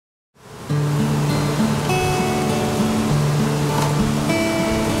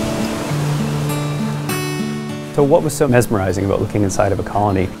So what was so mesmerizing about looking inside of a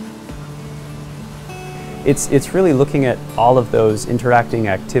colony? It's really looking at all of those interacting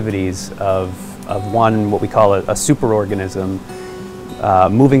activities of one, what we call a superorganism,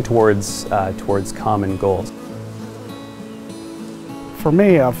 moving towards common goals. For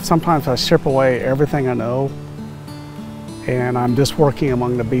me, sometimes I strip away everything I know and I'm just working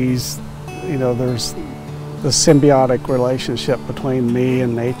among the bees. You know, there's the symbiotic relationship between me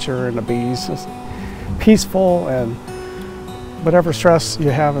and nature and the bees. It's peaceful, and whatever stress you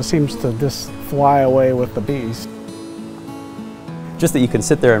have, it seems to just fly away with the bees. Just that you can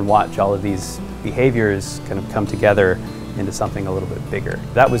sit there and watch all of these behaviors kind of come together into something a little bit bigger.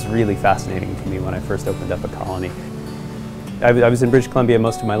 That was really fascinating for me when I first opened up a colony. I was in British Columbia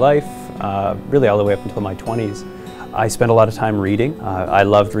most of my life, really all the way up until my 20s. I spent a lot of time reading. I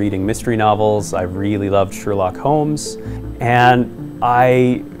loved reading mystery novels. I really loved Sherlock Holmes. And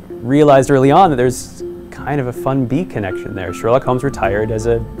I realized early on that there's kind of a fun bee connection there. Sherlock Holmes retired as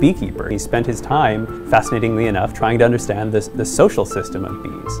a beekeeper. He spent his time, fascinatingly enough, trying to understand the social system of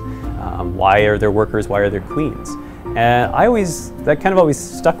bees. Why are there workers? Why are there queens? And that kind of always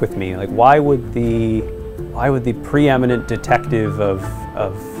stuck with me. Like, why would the preeminent detective of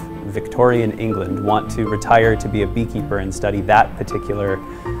Victorian England want to retire to be a beekeeper and study that particular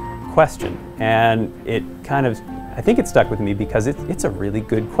question? And it kind of, I think it stuck with me because it's a really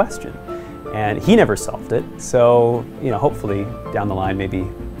good question. And he never solved it, so, you know, hopefully down the line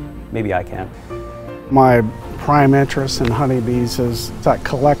maybe I can. My prime interest in honeybees is that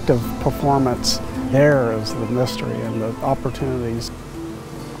collective performance. There is the mystery and the opportunities.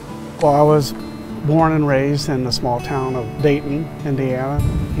 Well, I was born and raised in the small town of Dayton, Indiana.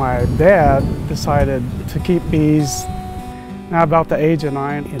 My dad decided to keep bees. Now, about the age of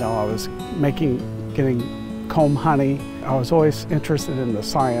 9, you know, I was getting comb honey. I was always interested in the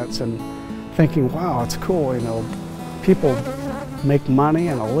science and thinking, wow, it's cool, you know, people make money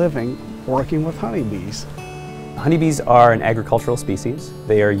and a living working with honeybees. Honeybees are an agricultural species.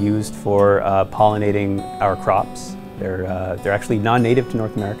 They are used for pollinating our crops. They're actually non-native to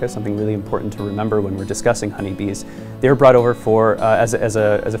North America, something really important to remember when we're discussing honeybees. They were brought over as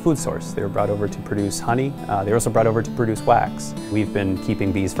a food source. They were brought over to produce honey. They were also brought over to produce wax. We've been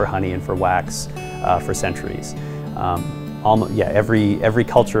keeping bees for honey and for wax for centuries. Every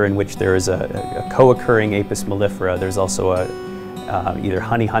culture in which there is a co-occurring Apis mellifera, there's also either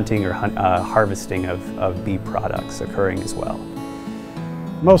honey hunting or harvesting of bee products occurring as well.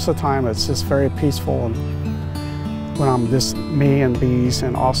 Most of the time it's just very peaceful, and when I'm just me and bees,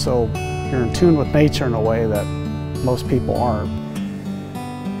 and also you're in tune with nature in a way that most people aren't.